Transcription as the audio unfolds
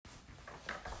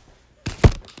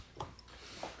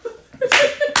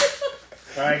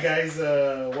right, guys.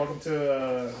 Welcome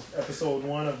to episode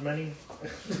 1 of many.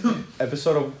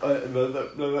 Episode of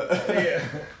Yeah.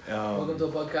 Welcome to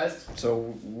a podcast.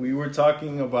 So we were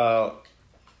talking about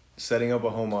setting up a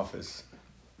home office,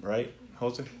 right,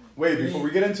 Jose? Wait, before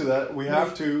we get into that, we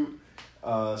have to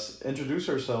introduce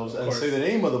ourselves and say the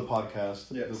name of the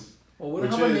podcast. Yes. Well, we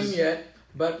don't have a name yet,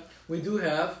 but we do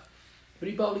have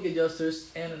 3 public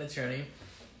adjusters and an attorney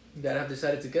that have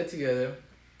decided to get together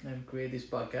and create this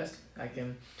podcast.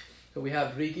 So we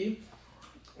have Ricky.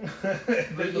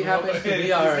 Ricky happens to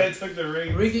be our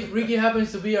Ricky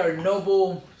happens to be our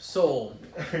noble soul.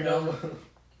 You know?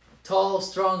 Tall,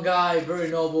 strong guy, very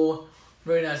noble,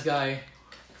 very nice guy.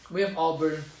 We have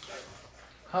Albert.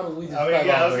 How do we describe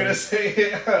Albert? I was gonna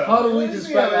say. How do we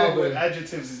describe Albert? What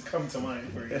adjectives come to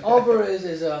mind for you? Albert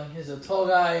is a tall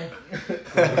guy.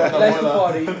 He likes to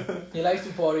party. He likes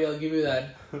to party. I'll give you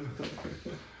that.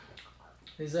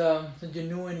 He's a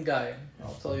genuine guy.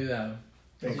 I'll tell you that.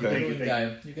 He's a genuine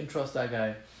guy. You can trust that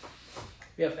guy.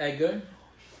 We have Edgar.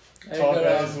 Tall guy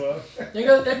as well.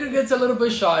 Edgar gets a little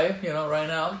bit shy, right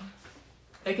now.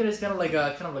 Edgar is kind of like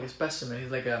a specimen.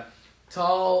 He's like a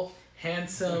tall,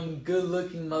 handsome,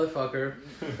 good-looking motherfucker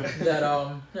that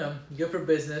good for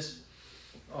business.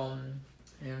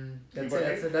 And that's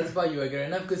it. That's about you, Edgar.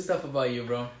 Enough good stuff about you,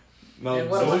 bro. No,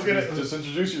 so who's gonna just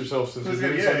introduce yourself since you're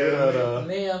doing something at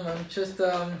Me, I'm just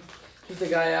the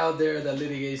guy out there that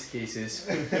litigates cases.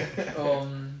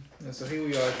 And so here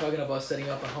we are talking about setting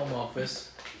up a home office.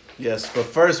 Yes, but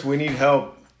first we need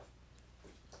help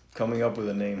coming up with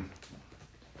a name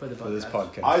for this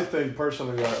podcast. I think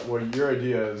personally that your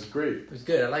idea is great. It's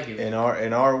good. I like it. In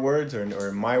our words or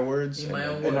in my words? In my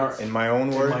own words. In my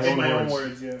own words. In my own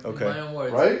words. Yeah. Okay. In my own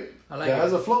words. Right? I like it. It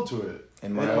Has a flow to it.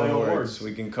 In my own words.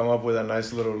 We can come up with a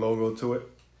nice little logo to it.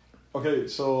 Okay,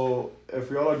 so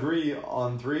if we all agree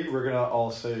on 3, we're gonna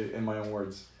all say in my own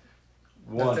words.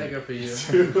 1, I'll take it for you.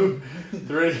 2,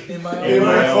 3. In my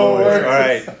own words. All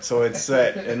right, so it's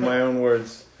set. In my own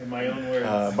words. In my own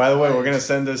words. By the way, we're gonna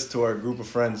send this to our group of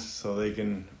friends so they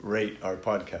can rate our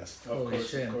podcast. Holy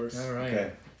shit! Of course. All right.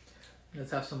 Okay.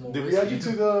 Let's have some more. Did we add you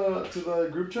to the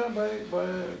group chat by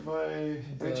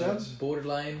any chance?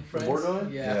 Borderline friends. Borderline?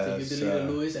 Yeah, after you deleted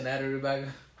Louis and added her back.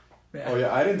 Yeah. Oh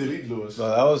yeah, I didn't delete Louis. No,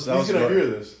 that was He's gonna hear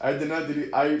this. I did not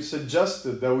delete. I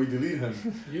suggested that we delete him.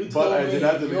 But I did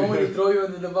not delete him. You want me to throw you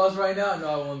under the bus right now? No,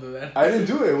 I won't do that. I didn't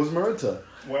do it. It was Marita.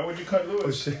 Why would you cut Louis?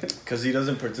 Oh shit! Because he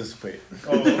doesn't participate.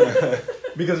 Oh.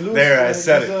 Because Louis. There, I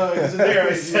said it.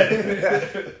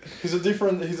 He's a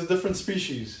different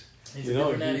species. He's a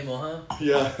different animal, huh?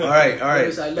 Yeah. All right.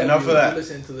 Louis, Enough of that.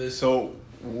 Listen to this. So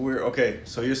we're okay.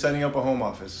 So you're setting up a home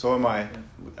office. So am I.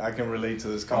 I can relate to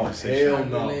this conversation. Hell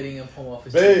I'm no. relating a home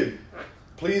office. Babe,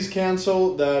 please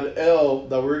cancel that L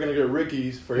that we're gonna get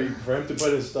Ricky's for him to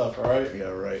put his stuff. All right. Yeah.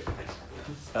 Right.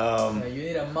 You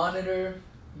need a monitor.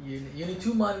 You need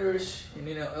 2 monitors. You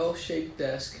need an L-shaped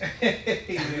desk. You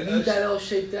need that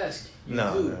L-shaped desk.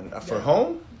 For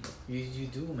home. You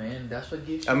do, man. That's what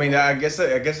gives you. I mean, I guess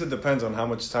it depends on how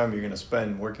much time you're gonna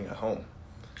spend working at home.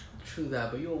 True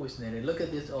that, but you always need it. Look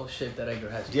at this L-shape that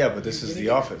Edgar has. Yeah, but this is the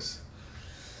office.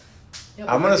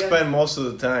 Yeah, I'm gonna spend most of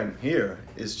the time here.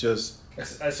 It's just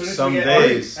as soon as some we get,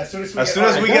 days. As soon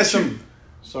as we get some.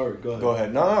 Sorry, go ahead. Go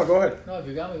ahead. No, go ahead. No, if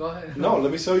you got me, go ahead. No,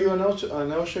 let me sell you an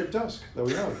L-shaped desk that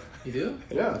we have. You do?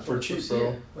 Yeah, for cheap,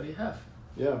 bro. What do you have?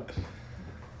 Yeah.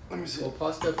 Let me see. Well,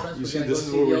 pasta friends. You we're see, gonna this go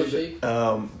is see what the we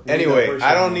L-shape. Anyway,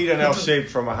 I don't need an L-shape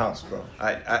for my house, bro.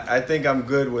 I think I'm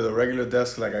good with a regular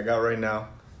desk like I got right now.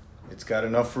 It's got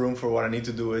enough room for what I need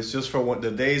to do. It's just for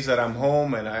the days that I'm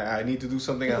home and I need to do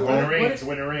something at home. When it rains.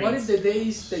 What if the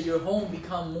days that you're home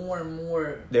become more and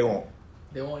more? They won't.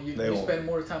 They won't. You won't. spend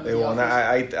more time They in the won't.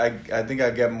 office. I think I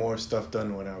get more stuff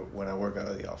done when I work out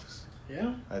of the office.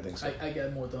 Yeah. I think so. I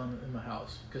get more done in my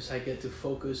house because I get to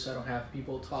focus. I don't have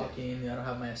people talking. I don't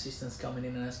have my assistants coming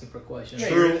in and asking for questions. Yeah,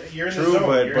 True, you're in the true,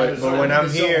 zone. but when I'm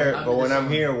here, I'm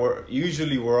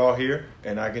we're all here,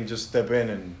 and I can just step in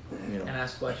and and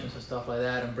ask questions and stuff like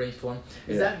that and brainstorm.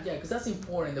 Because that's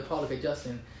important in the public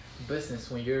adjusting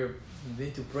business when you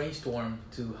need to brainstorm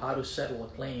to how to settle a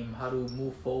claim, how to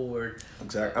move forward.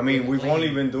 Exactly. I mean, we've only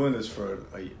been doing this for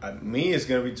me. It's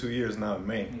gonna be 2 years now in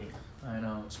May. I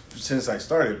know. Since I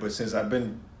started, but since I've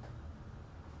been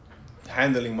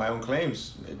handling my own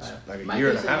claims, it's like a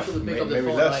year and a half, I pick up the maybe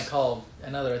phone less. and I call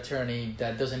another attorney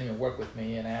that doesn't even work with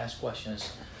me and I ask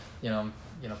questions.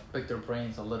 Pick their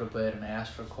brains a little bit and I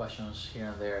ask for questions here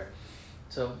and there.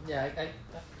 So yeah,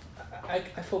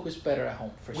 I focus better at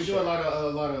home for sure. We do a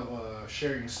lot of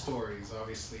sharing stories,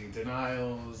 obviously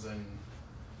denials and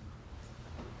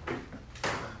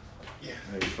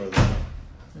Maybe further.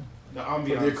 The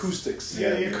ambiance. The acoustics. Yeah,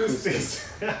 the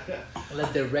acoustics.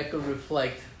 Let the record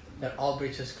reflect that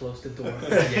Aldrich has closed the door for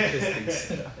the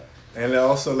acoustics. And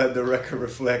also let the record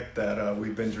reflect that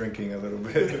we've been drinking a little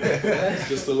bit.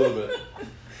 Just a little bit.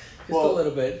 Just a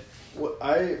little bit.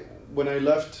 When I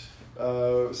left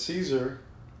Caesar,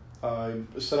 I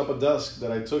set up a desk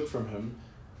that I took from him.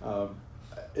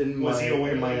 Was he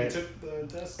aware when you took the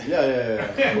desk? Yeah.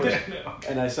 Of course.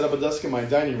 And I set up a desk in my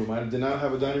dining room. I did not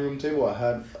have a dining room table. I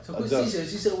had So a who's desk. Caesar?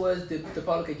 Caesar was the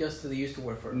public adjuster that used to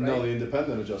work for, right? No, the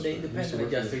independent adjuster. The He used to independent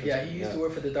work for adjuster. the- Yeah, he used to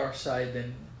work for the dark side,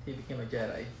 then he became a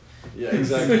Jedi. Yeah,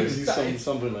 exactly. He's Nice.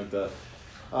 something like that.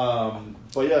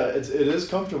 But yeah, it is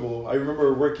comfortable. I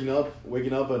remember waking up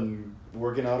and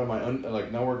working out in my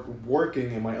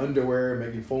working in my underwear,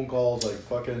 making phone calls, like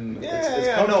fucking. It's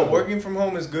No, comfortable. working from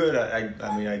home is good.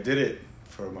 I mean, I did it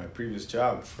for my previous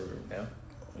job for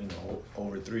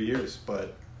over 3 years,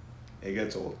 but it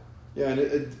gets old. Yeah,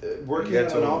 and working in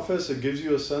an office, it gives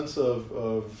you a sense of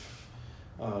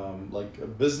like a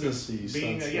businessy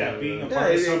Being sense. being a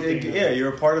part of something.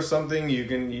 You're a part of something.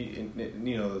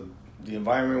 You know, the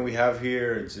environment we have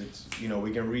here. It's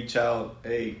we can reach out.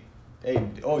 Hey,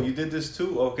 oh, you did this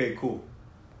too? Okay, cool.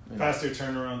 Faster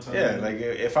turnaround time. Yeah, like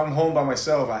if I'm home by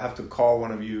myself, I have to call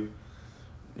one of you.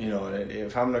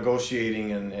 If I'm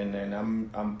negotiating and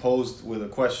I'm posed with a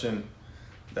question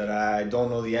that I don't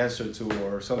know the answer to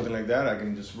or something like that, I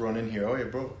can just run in here. Oh, yeah,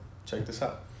 bro, check this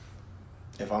out.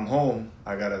 If I'm home,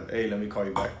 I gotta, hey, let me call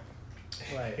you back.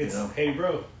 Right. It's, hey,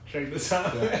 bro, check this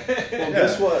out. Well,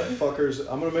 guess what, fuckers?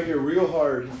 I'm gonna make it real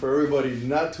hard for everybody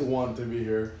not to want to be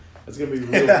here. It's gonna be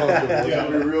real comfortable. It's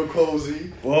gonna be real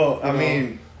cozy. Well, I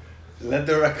mean, let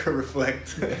the record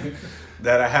reflect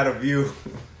that I had a view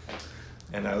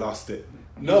and I lost it.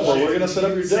 No, but we're gonna set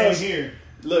up your Same desk. here.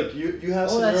 Look, you have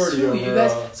Oh, that's seniority true. over. You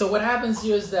guys. So what happens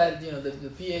here is that the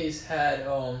PAs had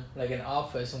like an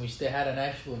office in which they had an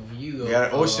actual view. We had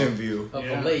an ocean view. of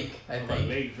a lake. I Of a think.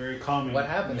 lake, very common. What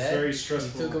happened? It's Ed? very You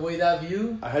stressful. took away that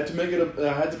view. I had to make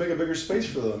a bigger space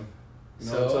for them.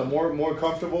 So? It's a more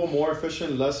comfortable, more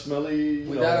efficient, less smelly.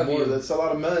 Without a view. That's a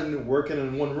lot of men working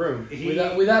in one room.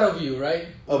 Without a view, right?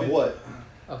 Of what?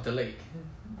 Of the lake.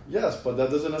 Yes, but that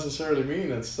doesn't necessarily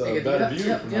mean it's a Hey, do bad you have- view.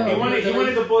 yeah, from yeah. now He on.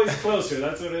 wanted the boys closer.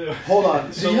 That's what it is. Hold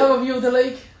on. Do you have a view of the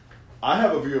lake? I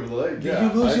have a view of the lake. Did yeah,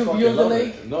 you lose I your fucking view of the love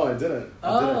lake? it. No, I didn't.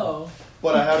 I didn't. Oh.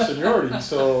 But I have seniority,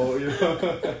 so you know.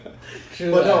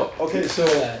 True But that. no, okay. So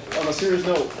True that. on a serious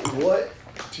note, what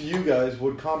to you guys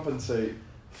would compensate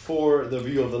for the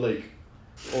view of the lake,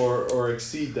 or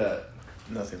exceed that?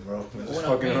 Nothing, bro. We're We're just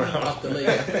not fucking painting around. off the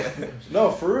lake. No,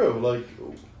 for real. Like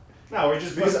No, we're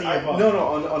just because busting your butt. no.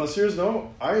 On a serious note,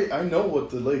 I know what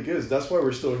the lake is. That's why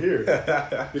we're still here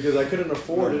because I couldn't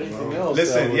afford anything else. that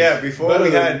Listen, was before better we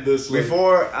than had this lake.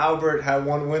 before Albert had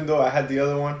one window, I had the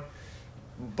other one,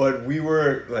 but we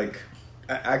were like,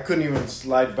 I couldn't even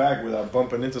slide back without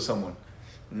bumping into someone.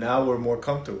 Now we're more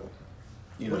comfortable.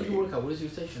 Where do you work at? What is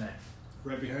your station at?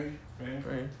 Right behind you. Right here.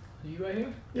 Right. Are you right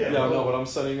here? Yeah, no, but I'm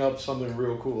setting up something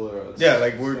real cool there. Yeah,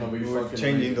 like It's we're gonna be fucking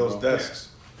changing amazing, those bro. desks.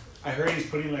 I heard he's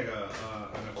putting like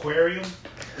an aquarium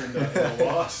in the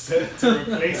walls to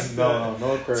replace No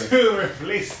aquarium. to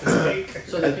replace the lake.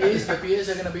 So the PAs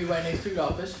are gonna be right next to your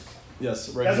office. Yes,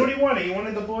 right. That's here. what he wanted. He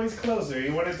wanted the boys closer. He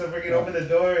wanted to freaking open the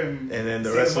door and And then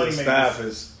the see rest of money the makers. staff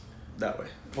is that way.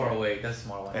 Far away. That's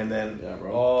small one. And then Yeah,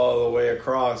 bro. all the way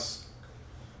across,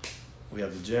 we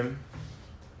have the gym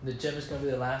The gym is gonna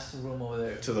be the last room over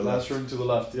there. to the last left, room to the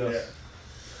left. Yes.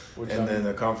 Which, and then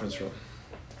the conference room.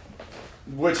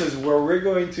 which is where we're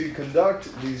going to conduct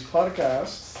these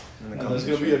podcasts. And the And there's conference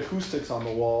gonna be room. acoustics on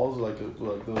the walls, like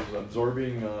those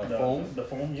absorbing foam. The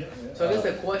foam, yeah. So I guess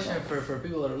the question for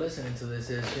people that are listening to this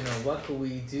is, what could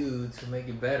we do to make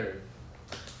it better?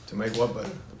 To make what better?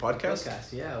 The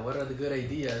podcast? Yeah. What are the good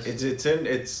ideas? It's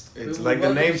We like the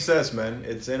welcome- name says, man.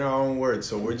 It's in our own words.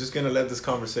 So we're just gonna let this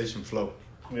conversation flow.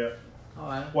 Yeah.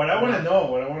 Alright. What I want to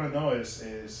know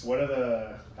is what are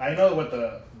the? I know what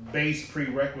the base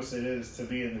prerequisite is to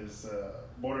be in this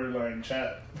borderline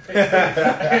chat.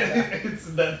 It's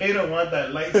that they don't want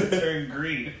that light to turn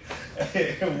green.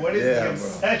 What is Yeah, the bro.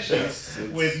 obsession It's-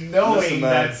 with knowing Listen,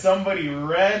 man. that somebody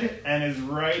read and is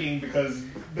writing because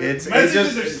the It's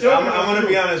messages just. are still. I'm gonna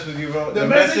be honest with you, bro. The The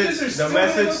messages message, are the still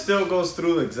message gonna- still goes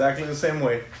through exactly the same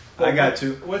way. I got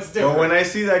you. What's different? But when I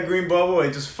see that green bubble,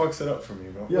 it just fucks it up for me,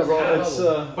 bro. Yeah, bro. It's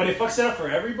But it fucks it up for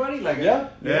everybody. Like yeah.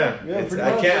 Yeah, Yeah, it's, pretty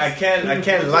I much. can't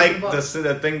It's like $3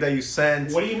 the thing that you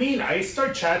sent. What do you mean? I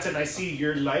start chats and I see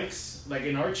your likes like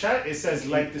in our chat, it says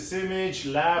like this image,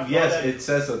 laugh. all Yes, that. it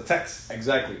says a text.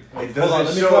 Exactly. It Hold on, doesn't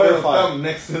let me show the clarify. thumb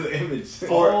next to the image.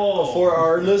 For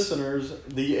our listeners,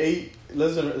 the 8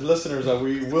 listeners that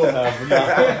we will have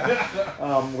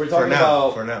now, we're talking For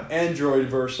now. about Android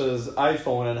versus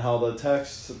iPhone and how the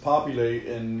texts populate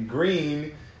in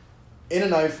green in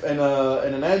an in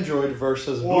an Android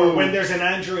versus Or blue. when there's an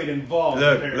Android involved.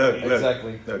 Look, apparently. look.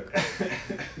 Exactly. Look,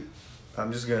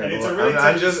 I'm just gonna And it's go. a really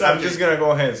I'm touchy just subject. gonna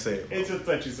go ahead and say it. It's a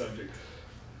touchy subject.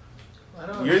 I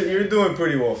don't You're doing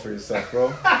pretty well for yourself, bro.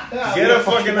 Get a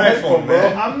fucking iPhone, bro.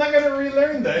 I'm not gonna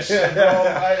relearn that shit, bro.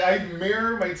 I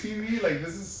mirror my TV like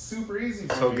this is super easy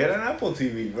for So me. get an Apple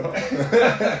TV, bro.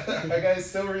 I gotta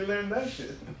still relearn that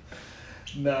shit.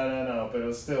 No, but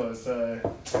it's still, it's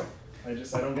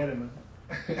I don't get it, man.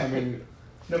 I mean,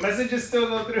 The messages still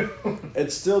go through. it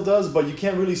still does, but you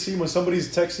can't really see when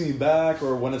somebody's texting you back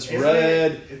or when it's Isn't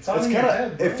red. it? It's all in your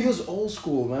head, bro. It feels old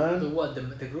school, The man. what?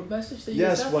 The group message that you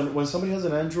Yes, have? when somebody has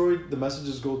an Android, the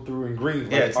messages go through in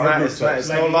green. Yeah, like it's our not. group It's not. text.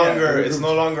 It's no Like, yeah, longer. our It's group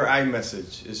no longer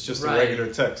iMessage. It's just Right. a regular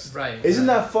text. Right. Isn't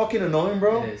right. that fucking annoying,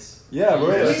 bro? It is. Yeah, bro.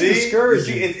 Really? It's See?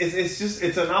 discouraging. You see, it's just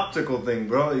it's an optical thing,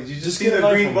 bro. You just see get the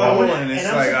an green iPhone, bubble bro. and it's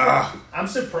I'm like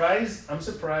surprised, I'm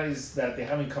surprised that they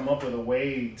haven't come up with a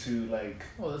way to like.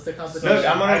 Well, that's the competition. Look,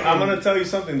 I'm gonna tell you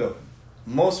something though.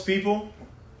 Most people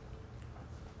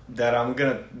that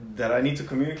I need to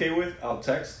communicate with, I'll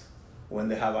text when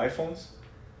they have iPhones.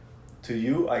 To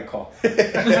you, I call. 'Cause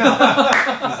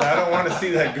I don't want to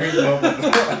see that green bubble.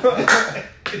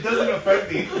 It doesn't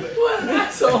affect me. What an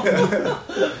asshole! It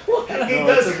No,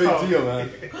 does it's a big count. deal, man.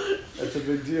 It's a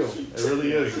big deal. It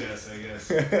really is. I guess.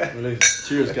 Really.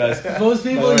 Cheers, guys. Most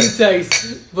people By the you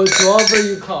text, but to Albert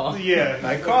you call. Yeah.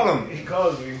 I call him. He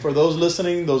calls me. For those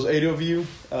listening, those 8 of you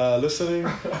listening,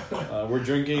 we're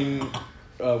drinking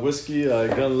whiskey,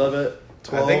 Glenlivet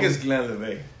 12. I think it's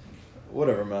Glenlivet.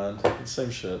 Whatever, man. It's the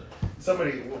same shit.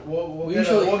 Somebody, we'll We get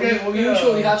usually, we'll we get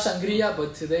usually have sangria,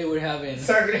 but today we're having.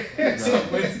 Sangria.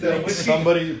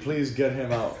 Somebody please get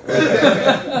him out.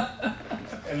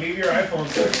 And leave your iPhone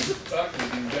so you can talk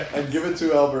to me. And give it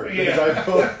to Albert. Yeah. His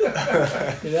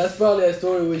iPhone. Yeah, that's probably a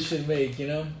story we should make, you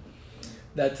know?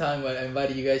 That time when I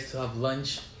invited you guys to have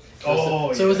lunch. So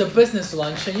it was a business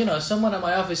lunch, and you know, someone at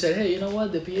my office said, "Hey, you know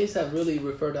what? The PAs have really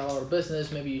referred to our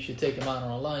business. Maybe you should take them out on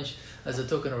a lunch as a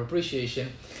token of appreciation."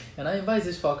 And I invite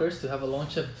these fuckers to have a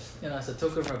lunch, as a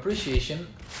token of appreciation.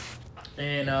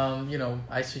 And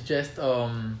I suggest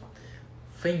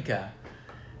Finca,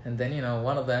 and then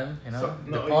one of them,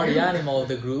 the party animal of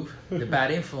the group, the bad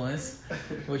influence,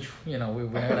 which we're not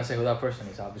gonna say who that person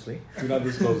is, obviously. Do not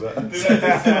disclose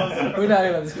that. We're not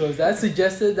gonna disclose that.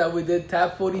 Suggested that we did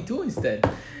Tab 42 instead,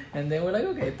 and then we're like,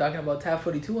 okay, talking about Tab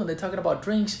 42, and they're talking about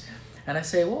drinks, and I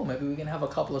say, well, maybe we can have a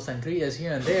couple of sangrias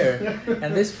here and there,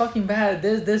 and this fucking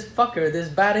this fucker, this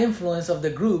bad influence of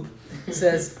the group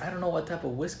says, I don't know what type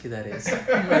of whiskey that is.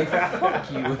 I'm like,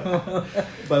 fuck you.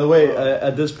 By the way,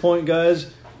 at this point, guys,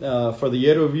 for the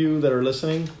 8 of you that are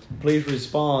listening, please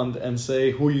respond and say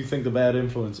who you think the bad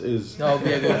influence is. That would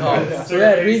be a good call. So we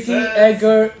had Ricky,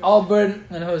 Edgar, Albert,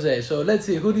 and Jose. So let's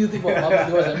see, who do you think? Well,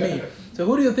 obviously it wasn't me. So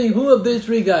who do you think? Who of these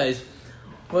 3 guys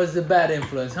was the bad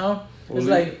influence? Huh? It's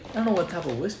like, I don't know what type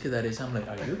of whiskey that is. I'm like,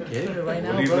 are you kidding me right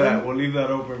now, bro? We'll leave that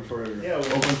open for open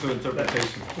to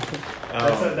interpretation.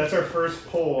 That's our first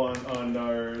poll on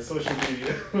our social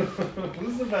media.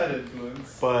 Who's the bad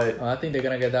influence? But Oh, I think they're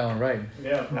gonna get that one right.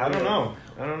 Yeah, I don't know.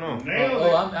 Nailed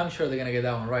it. I'm sure they're gonna get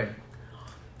that one right.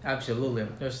 Absolutely,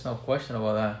 there's no question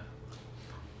about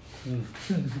that.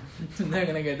 They're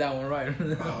gonna get that one right.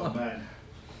 Oh man.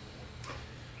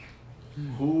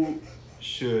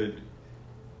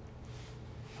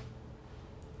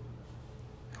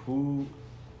 Who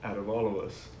out of all of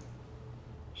us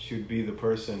should be the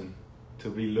person to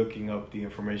be looking up the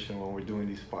information when we're doing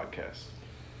these podcasts?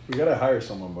 We gotta hire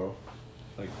someone, bro.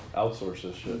 Like, outsource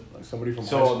this shit. Like, somebody from high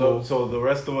school. So the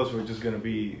rest of us, we're just gonna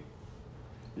be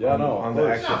Yeah, no. on of the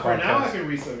course. actual No, for now I podcast. can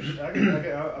research.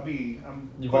 I'll be.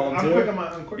 You quick, volunteer?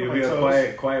 I'm quick on You'll my be a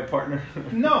toes. quiet partner.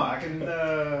 No, I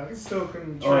can still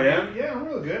control. Oh, yeah? Yeah, I'm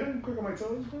real good. I'm quick on my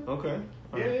toes. Man. Okay.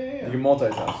 Yeah. You can multitask.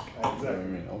 You know what I Exactly.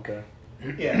 mean? Okay.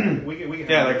 Yeah, we can.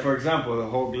 Yeah, like for example, the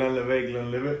whole Glenlivet.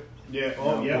 Yeah.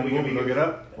 Oh, yeah. Boom, We boom, can look it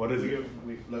up. What is it?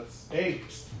 Let's. Hey.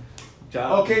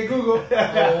 Job. Okay, Google.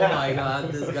 Oh my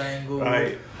God, this guy in Google.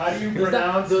 Right. How do you Does that-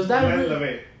 pronounce does that really-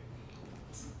 Glenlivet?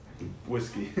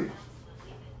 Whiskey.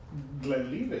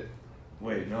 Glenlivet.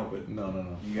 Wait, no, but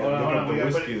No. you Hold gotta on, look hold up on, we the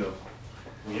gotta whiskey put- though.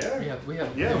 Yeah. We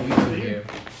have Yeah, YouTube we- here.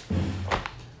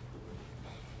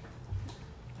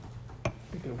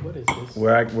 Speaking of What is this?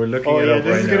 We're looking Oh it yeah, up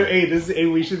this right is now. gonna. Hey, this is. Hey,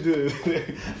 we should do.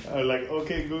 Like,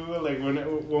 okay, Google. Like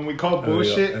when we call There we go.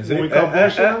 bullshit. Is When it- we call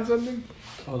bullshit on something.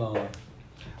 Hold on.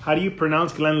 How do you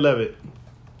pronounce Glenn Levitt?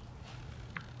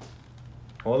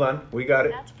 Hold on, we got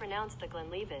it. That's pronounced the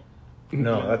Glenlivet.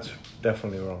 No, that's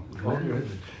definitely wrong.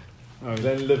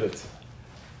 Glenlivet.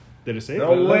 Did it say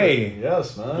No it? way.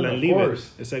 Yes, man. Glenn Of Levitt.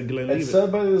 course. It said Glenn It's Levitt.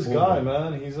 said by this Oh guy, my.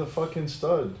 man. He's a fucking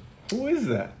stud. Who is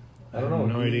that? I don't know.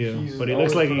 No idea. He's But he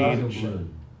looks like he- always pronouncing shit.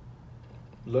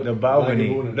 Look, The Balvenie.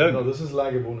 Lagavulin. Look. No, this is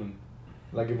Lagavulin.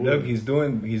 Lagavulin. Look, he's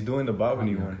doing the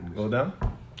Balvenie one. Go down.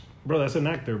 Bro, that's an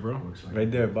actor, bro.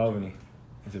 Right there, Balvenie.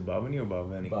 Is it Balvenie or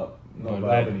Balvenie? No,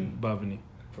 Balvenie. Balvenie.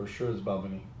 For sure it's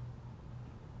Balvenie.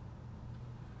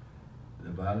 The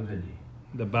Balvenie.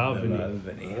 The Balvenie.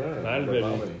 Balvenie.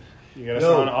 Balvenie. You gotta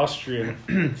Yo. sound Austrian.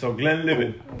 So Glenn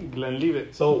Levitt. Glenn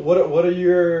Levitt. So what are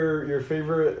your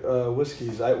favorite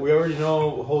whiskeys? We already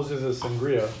know Jose's is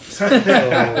sangria.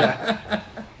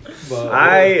 So,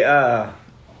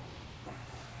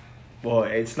 Well,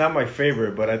 it's not my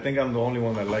favorite, but I think I'm the only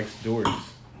one that likes Dewar's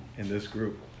in this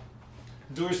group.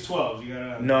 Dewar's 12. You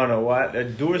gotta. No, what?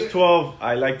 Dewar's 12,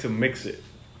 I like to mix it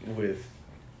with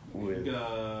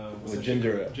what's that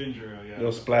ginger shit? ale. Ginger ale, yeah.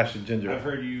 little splash of ginger. I've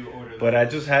heard you order that. But I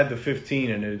just had the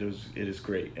 15 and it is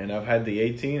great. And I've had the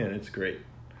 18 and it's great.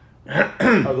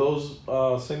 are those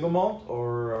single malt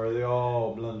or are they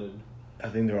all blended? I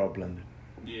think they're all blended.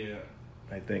 Yeah.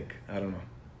 I think. I don't know.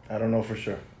 I don't know for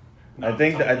sure. No, I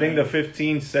think top the line.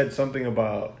 15 said something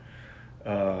about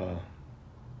The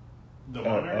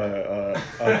water?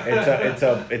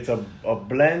 it's a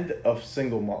blend of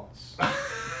single malts.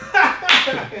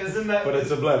 Isn't that? But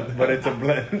it's a blend. But it's a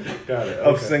blend Got it.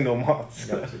 of okay. single malts.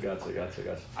 Gotcha.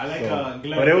 I like So-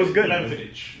 Glen. but it was good.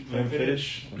 Glenfiddich.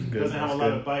 Glenfiddich was good. Doesn't have a That's lot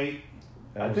good. of bite.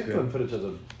 That I was think good. Glenfiddich has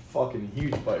a fucking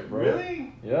huge bite, bro.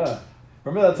 Really? Yeah.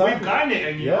 Remember that time? We've gotten it,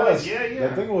 and you Yes. know, yeah.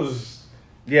 That thing was.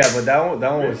 Yeah, but that one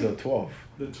was Really? a 12.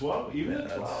 The 12, even the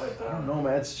Yeah, 12. I don't know,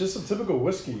 man. It's just a typical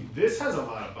whiskey. This has a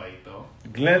lot of bite, though.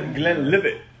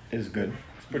 Glenlivet is good.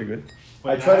 It's pretty good. But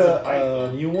I it tried has a bite, a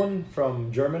though. new one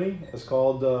from Germany. It's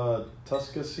called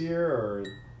Tuscasier or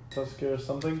Tusca or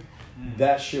something.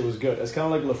 That shit was good. It's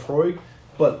kind of like Lafroig,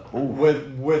 but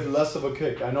with less of a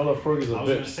kick. I know Lafroig is a I was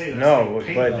gonna bitch. say that's No, like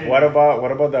paint but thin. what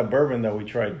about that bourbon that we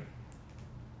tried?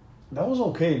 That was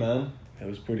okay, man. It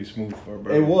was pretty smooth for a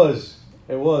bourbon. It was,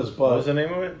 What but was the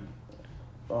name of it?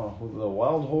 the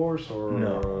Wild Horse or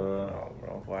No,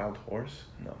 bro. Wild Horse?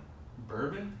 No.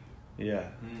 bourbon? Yeah.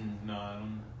 No, I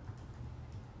don't.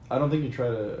 I don't think you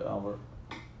tried it, Albert.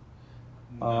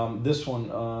 This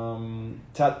one,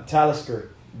 Talisker.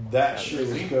 That shit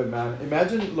was good, man.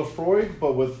 Imagine Lafroig,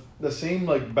 but with the same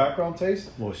like background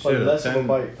taste. Well, But shit. less of a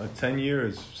bite. A 10 year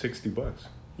is $60.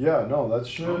 Yeah, no, that's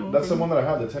shit. Oh, That's the okay. one that I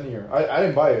had, the 10-year. I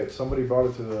didn't buy it. Somebody brought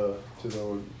it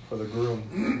for the groom.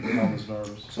 I was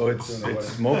nervous. So it's During the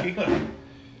smoky. wedding.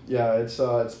 Yeah,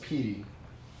 it's peaty,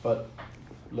 but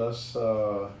less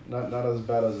not as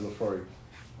bad as Lafroig.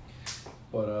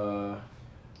 But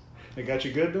It got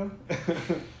you good though.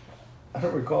 I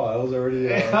don't recall. I was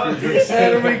already I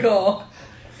don't recall.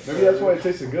 maybe that's why it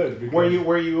tasted good. Because,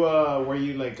 Were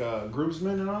you like a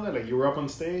groomsman and all that? Like you were up on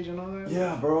stage and all that?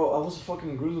 Yeah, bro. I was a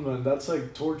fucking groomsman. That's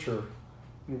like torture.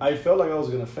 I felt like I was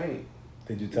gonna faint.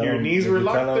 Did you tell Your him? knees did were you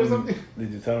locked tell or him- something?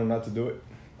 Did you tell him not to do it?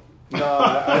 No,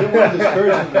 I didn't want to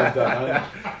discourage him like that,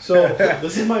 man. So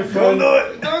this is my friend.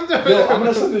 Don't do it. Yo, I'm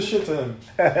gonna send this shit to him.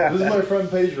 This is my friend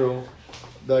Pedro,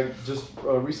 that just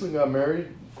recently got married,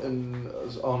 and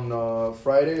on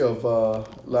Friday of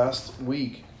last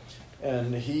week,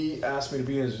 and he asked me to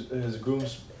be his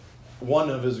groom's, one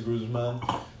of his groomsmen,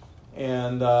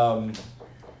 and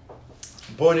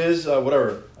point is,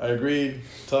 whatever, I agreed,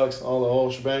 tux, all the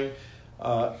whole shebang.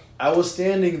 I was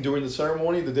standing during the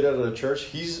ceremony. They did it at a church.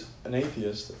 He's an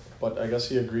atheist, but I guess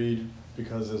he agreed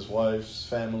because his wife's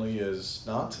family is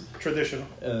not. Traditional.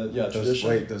 Yeah,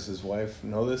 tradition. Does his wife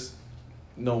know this?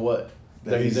 No, what?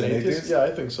 That That he's an atheist? Yeah,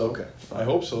 I think so. Okay. I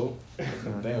hope so.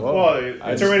 Damn. Well, I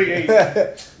it's just- already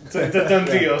it's a done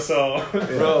deal. So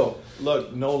Bro,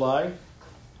 look, no lie.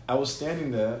 I was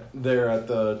standing there at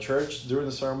the church during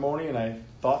the ceremony, and I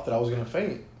thought that I was gonna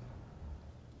faint.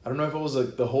 I don't know if it was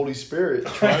like the Holy Spirit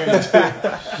trying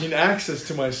to gain access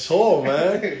to my soul,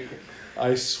 man.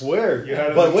 I swear. you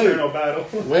had an But wait, internal battle.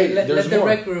 wait, let there's the more.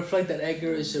 record reflect that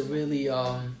Edgar is a really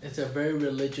it's a very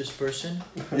religious person.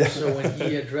 So when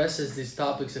he addresses these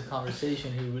topics of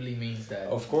conversation, he really means that.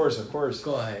 Of course.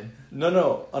 Go ahead.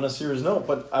 No. On a serious note,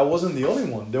 but I wasn't the only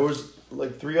one. There was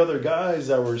like 3 other guys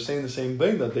that were saying the same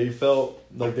thing, that they felt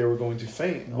like they were going to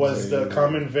faint. Was the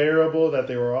common variable that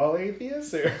they were all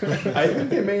atheists? Or? I think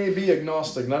they may be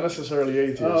agnostic, not necessarily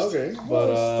atheist. Oh, okay. But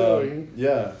Well,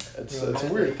 yeah, it's a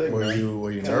weird thing. Were man. you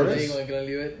Are nervous? you gonna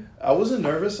leave it? I wasn't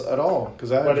nervous at all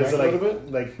because I had But is drank it a little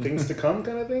bit. like things to come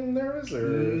kind of thing? Nervous or?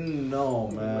 No,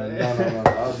 man,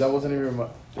 no. That wasn't even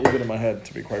in my head,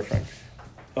 to be quite frank.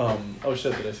 Oh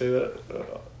shit! Did I say that?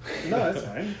 No, that's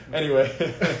fine. Anyway.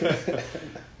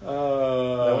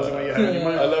 That wasn't what you had in your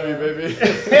mind. I love you, baby.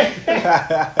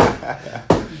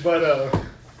 But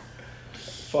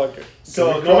Fuck it.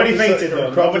 so nobody fainted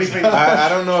though. Nobody fainted. I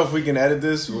don't know if we can edit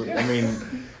this. I mean,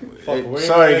 Fuck, we ain't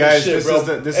sorry gonna guys, shit, this bro. is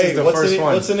the Hey, first name,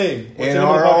 one. What's the name? What's In the name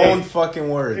our of own fucking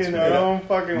words. In man. our own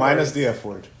fucking Minus words. the F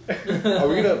word. Are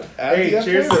we gonna add Hey, the F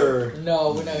cheers. word, or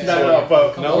No, we're not gonna. No,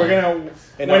 but Come we're on. gonna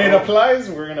In when our it own- applies,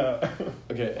 we're gonna.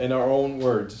 okay? In our own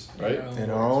words, right? In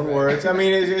our own right. words. I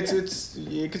mean, it's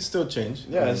it could still change.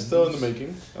 Yeah, it's still in the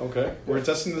making. Okay, we're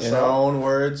testing this In our out. own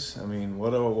words. I mean,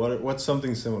 what's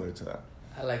something similar to that?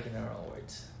 I like in our own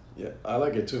words. Yeah, I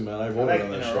like it too, man. I I voted like on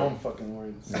in that our show. own fucking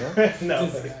words. Yeah? No.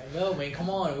 No, man, come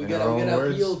on. We In gotta our own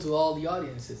words. appeal to all the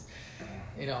audiences.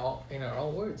 In our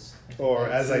own words. Or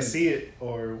as I see it,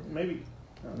 or maybe.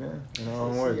 Yeah, in our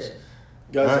own words.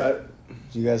 Guys, Alright.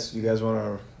 You guys want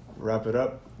to wrap it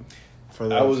up for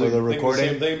the I was for the thinking the recording?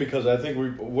 same thing because I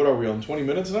think what are we on 20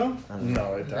 minutes now? I don't know.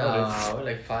 No, I doubt it. No,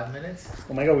 like 5 minutes.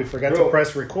 Oh my god, we forgot Bro. to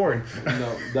press record.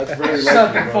 No, that's very Shut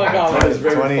likely, the bro. fuck up. That is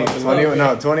very 20, fucking 20 likely.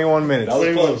 no, 21 minutes. That was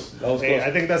 21. close. That was Hey, close.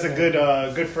 I think that's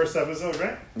a good first episode,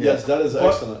 right? Yes, that is But-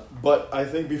 excellent. But I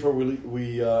think before we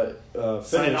finish,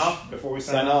 Sign off before we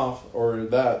sign off, or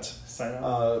that, Sign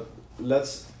off.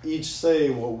 let's each say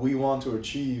what we want to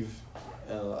achieve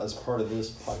as part of this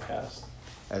podcast.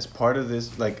 As part of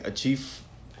this, like, achieve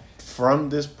from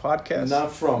this podcast.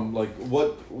 Not from like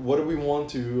what do we want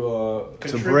to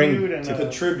Contribute and, to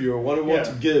contribute, or what do we want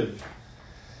yeah. to give?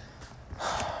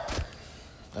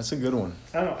 That's a good one.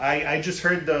 I don't know. I just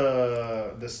heard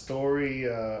the story.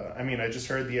 I just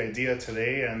heard the idea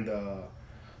today, and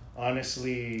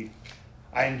honestly,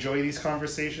 I enjoy these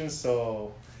conversations.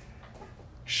 So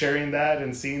sharing that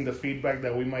and seeing the feedback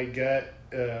that we might get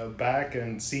back,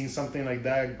 and seeing something like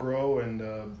that grow, and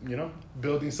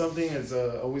building something is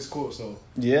always cool. So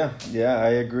Yeah, I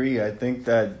agree. I think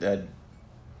that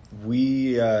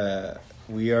we are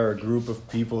a group of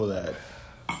people that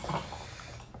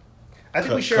I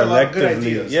think we share a lot of good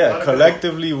ideas. A lot Yeah, of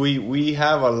collectively we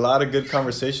have a lot of good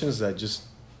conversations that just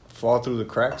fall through the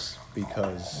cracks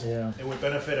because Yeah. it would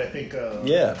benefit. I think.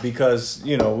 because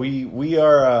we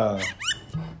are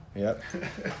yep.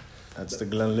 That's the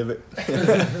Glenlivet.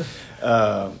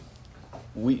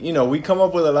 We come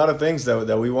up with a lot of things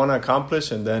that we want to accomplish,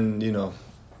 and then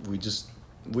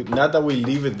we not that we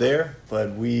leave it there,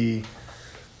 but we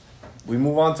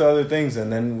move on to other things,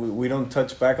 and then we don't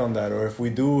touch back on that, or if we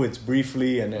do, it's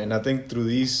briefly, and I think through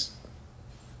these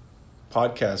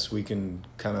podcasts we can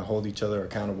kind of hold each other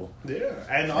accountable. Yeah,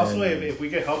 and also And- if we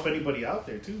could help anybody out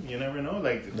there too, you never know.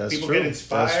 Like That's people true. get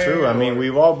inspired. That's true. I mean, or-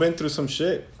 we've all been through some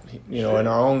shit, in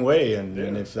our own way, and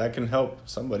Yeah. if that can help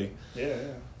somebody, Yeah.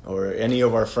 or any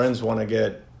of our friends want to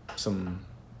get some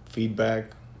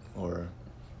feedback or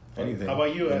anything. How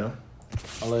about you, Ed?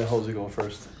 I'll let Jose go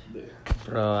first.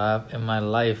 Bro, in my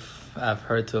life, I've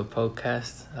heard to a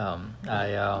podcast.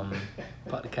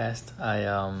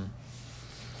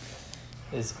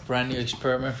 It's a brand new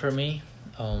experiment for me.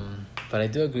 But I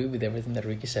do agree with everything that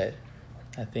Ricky said.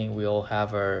 I think we all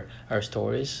have our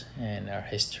stories and our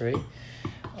history.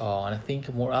 And I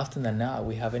think more often than not,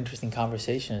 we have interesting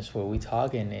conversations where we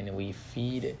talk and we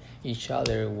feed each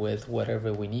other with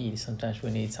whatever we need. Sometimes we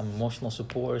need some emotional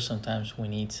support. Sometimes we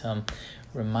need some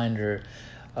reminder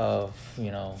of,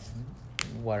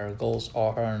 what our goals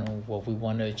are and what we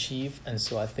want to achieve. And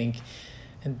so I think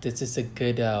this is a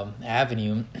good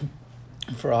avenue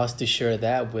for us to share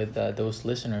that with those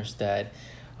listeners that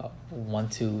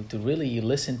want to really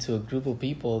listen to a group of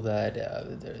people that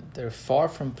they're far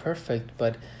from perfect,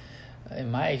 but in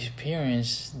my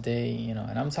experience, they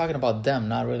and I'm talking about them,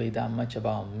 not really that much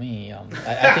about me.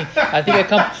 I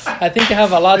think I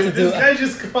have a lot to Did do. this guy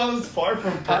just call us far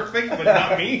from perfect, but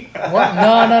not me? What?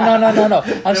 No.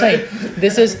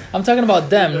 I'm talking about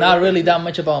them, not really that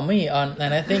much about me. And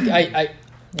I think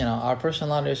our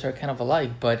personalities are kind of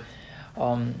alike, but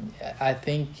I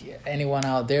think anyone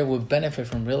out there would benefit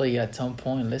from really at some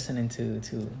point listening to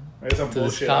There's some to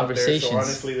this bullshit out there, so conversations.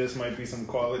 honestly, this might be some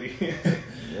quality.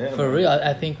 Yeah, for man. real.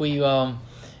 I think we I'm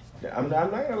not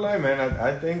gonna lie, man.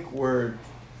 I think we're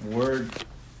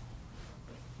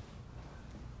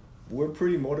we're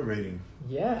pretty motivating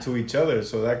Yeah. to each other,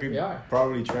 so that could We are.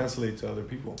 probably translate to other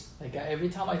people. Like every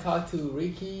time I talk to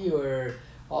Ricky or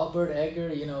Albert, Edgar,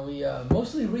 you know, we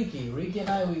mostly Ricky and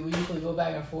I, we usually go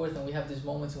back and forth, and we have these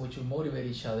moments in which we motivate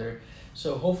each other.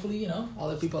 So hopefully, you know, all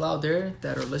the people out there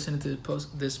that are listening to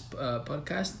this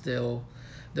podcast, they'll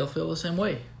feel the same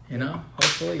way, you know,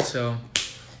 hopefully. So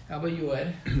how about you,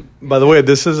 Ed? By the way,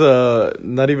 this is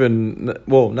not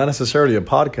necessarily a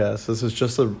podcast. This is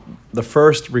just the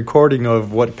first recording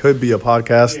of what could be a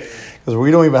podcast, because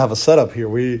we don't even have a setup here.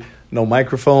 No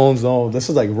microphones. No, this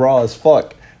is like raw as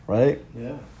fuck, right?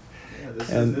 Yeah.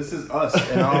 This is us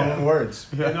in our own words.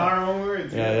 In our own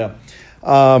words. Yeah.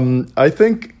 I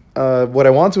think what I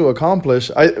want to accomplish,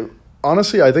 I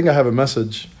think I have a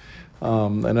message,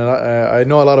 and I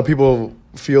know a lot of people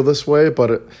feel this way,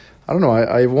 but I don't know.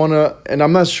 I want to, and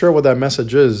I'm not sure what that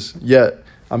message is yet.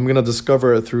 I'm gonna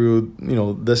discover it through, you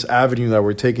know, this avenue that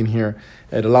we're taking here.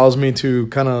 It allows me to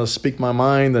kind of speak my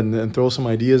mind and throw some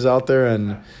ideas out there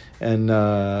and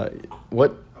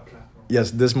what?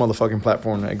 Yes, this motherfucking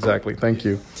platform. Exactly. Thank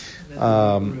you.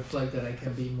 Reflect that I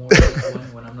can be more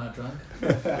when I'm not drunk.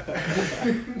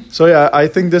 So yeah, I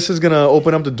think this is gonna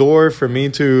open up the door for me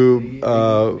to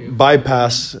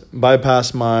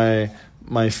bypass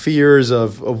my fears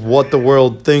of what the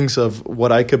world thinks of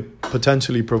what I could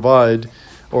potentially provide.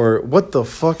 Or what the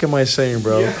fuck am I saying,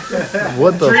 bro?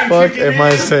 What the fuck am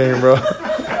I saying, bro?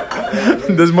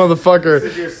 This motherfucker.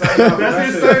 That's your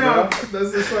sign off.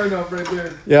 That's the sign off right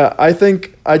there. Yeah, I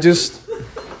think I just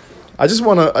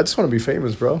wanna be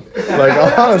famous, bro.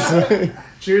 Like honestly.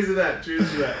 Cheers to that.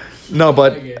 No,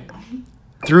 but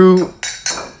through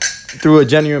a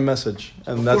genuine message,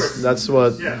 and that's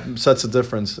what sets a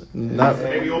difference. Not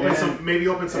maybe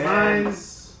open some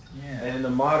minds. Yeah. And the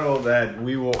motto that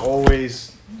we will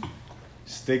always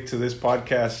stick to this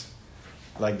podcast,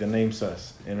 like the name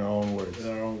says, in our own words.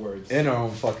 in our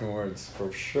own fucking words,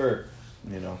 for sure.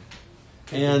 You know.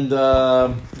 And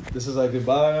this is our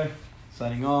goodbye.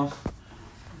 Signing off.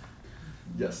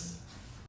 Yes.